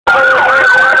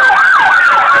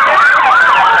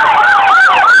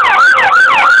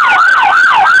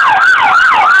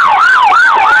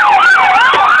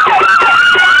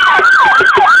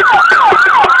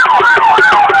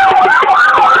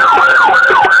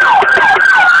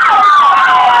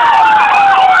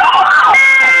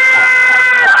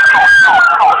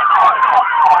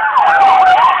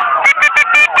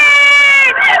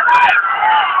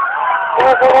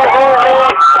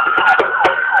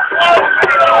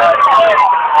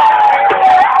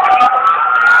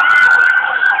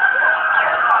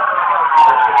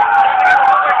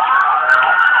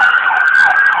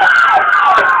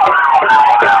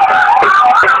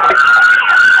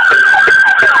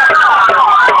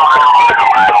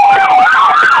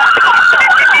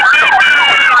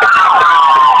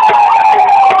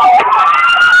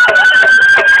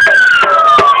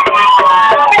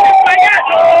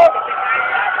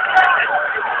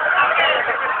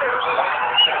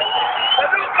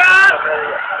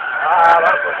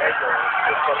Eso,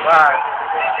 tus papás.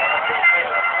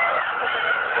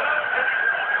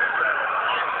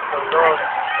 Los dos.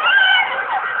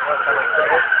 Hasta los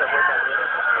tres se fue también.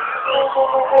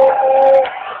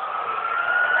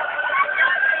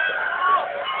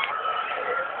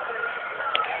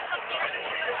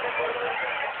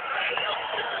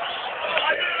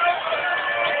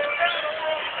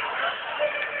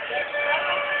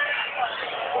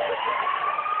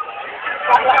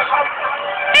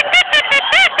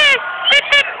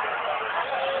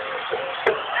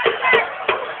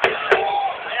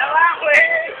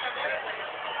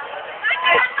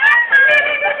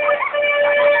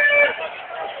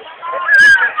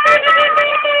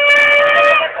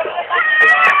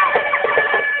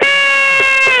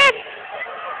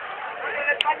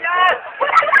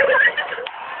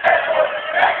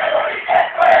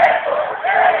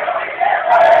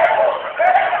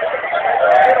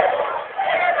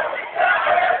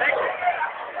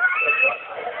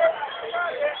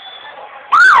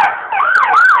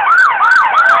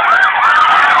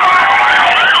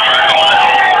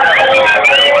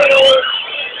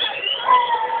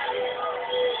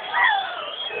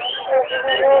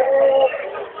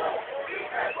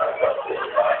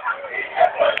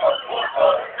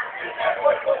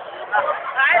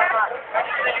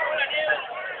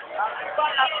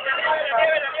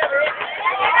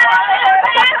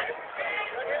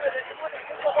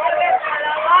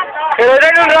 Pero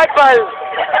denle un rap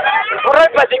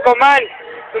Chicomán.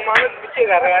 Tu mano es pinche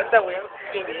garganta, güey.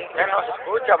 Qué bien. Ya no se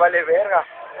escucha, vale verga.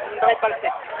 Un rap al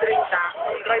 30.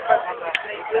 Un rap al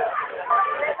 30.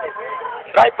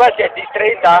 Raipa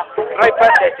 730, Raipa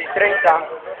 730.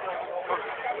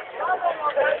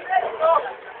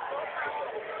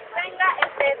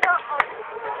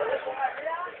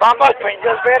 Vamos,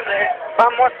 Peños Verdes,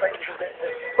 vamos, Peños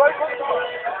Verdes. ¿Cuál fue tu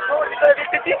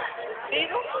viste, tío? ¿Sí,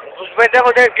 no? Pues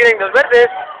pendejos que quieren los verdes.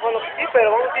 Bueno, sí,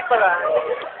 pero vamos a ir para...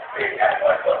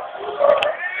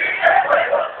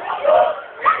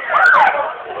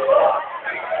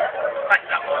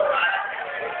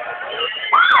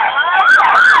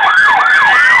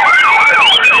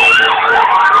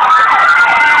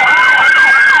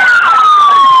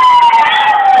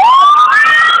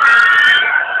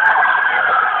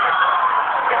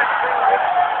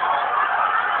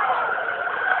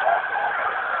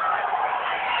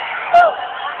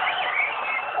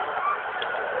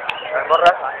 Las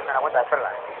morras, ahí me la cuenta de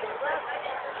perla.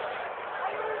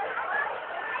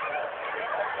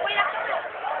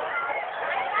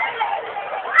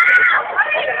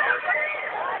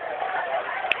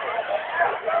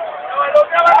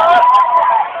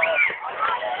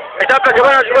 Está para que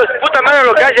van a su puta madre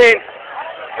lo que hacen.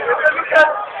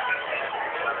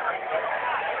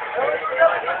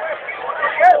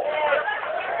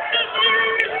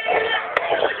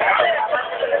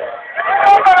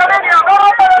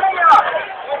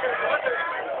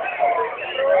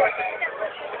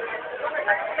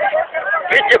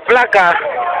 Pinche placa.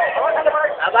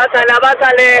 Abásale,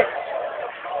 abásale.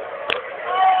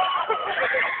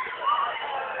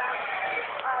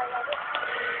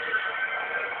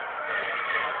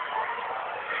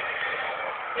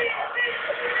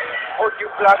 Oh, qué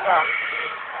placa.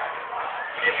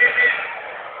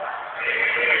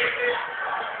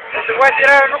 Te voy a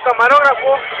tirar en un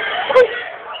camarógrafo.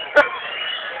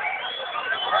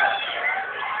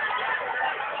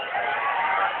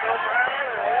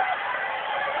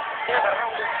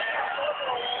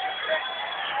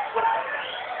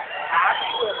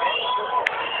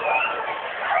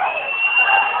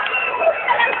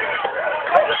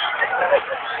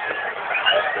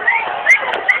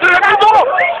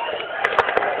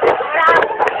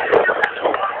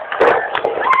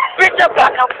 ¡Pinche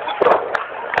placa, puto!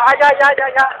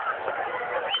 Ya.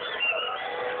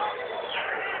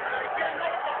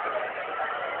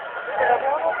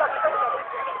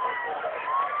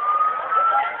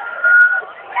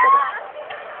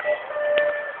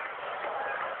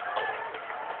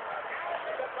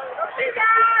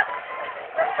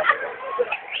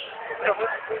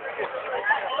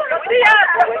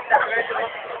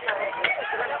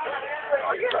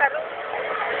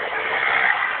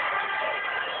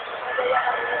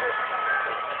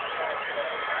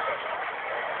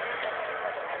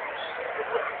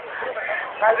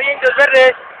 Malvintos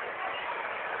verdes.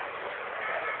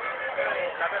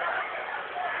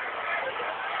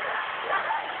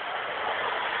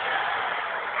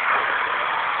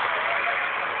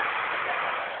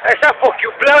 Esa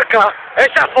fucking placa,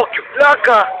 esa fucking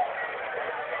placa.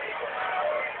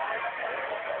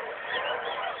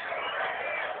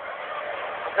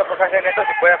 No sé por qué hacen esto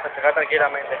si pueden festejar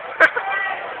tranquilamente.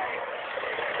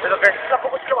 Pero que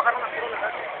tampoco quiero bajar una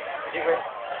sola. Sí, güey.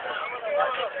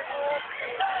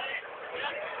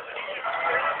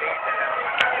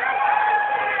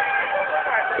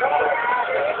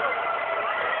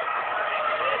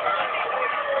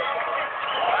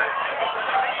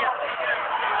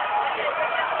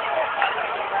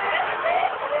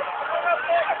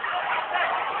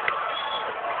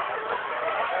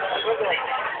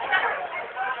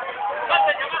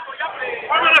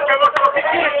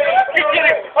 ¿Qué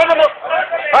quiere? ¡Vámonos!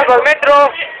 ¡Vamos al metro!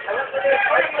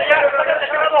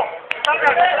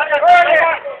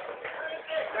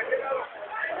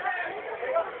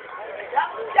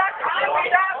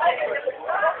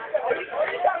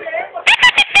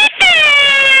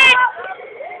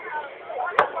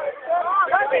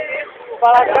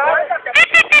 Para acá.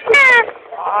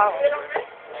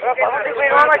 Pero ¿para dónde, güey?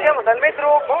 Mamá, llegamos al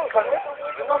metro. Vamos al metro.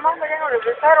 No mames, ya nos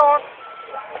regresaron.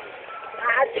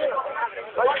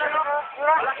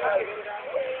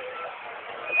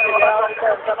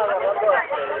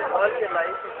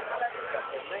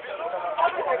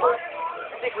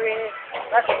 Sí, güey.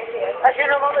 Así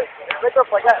no mames. Metro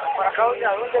para allá, para acá,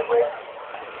 ¿dónde, güey?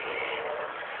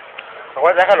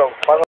 Déjalo.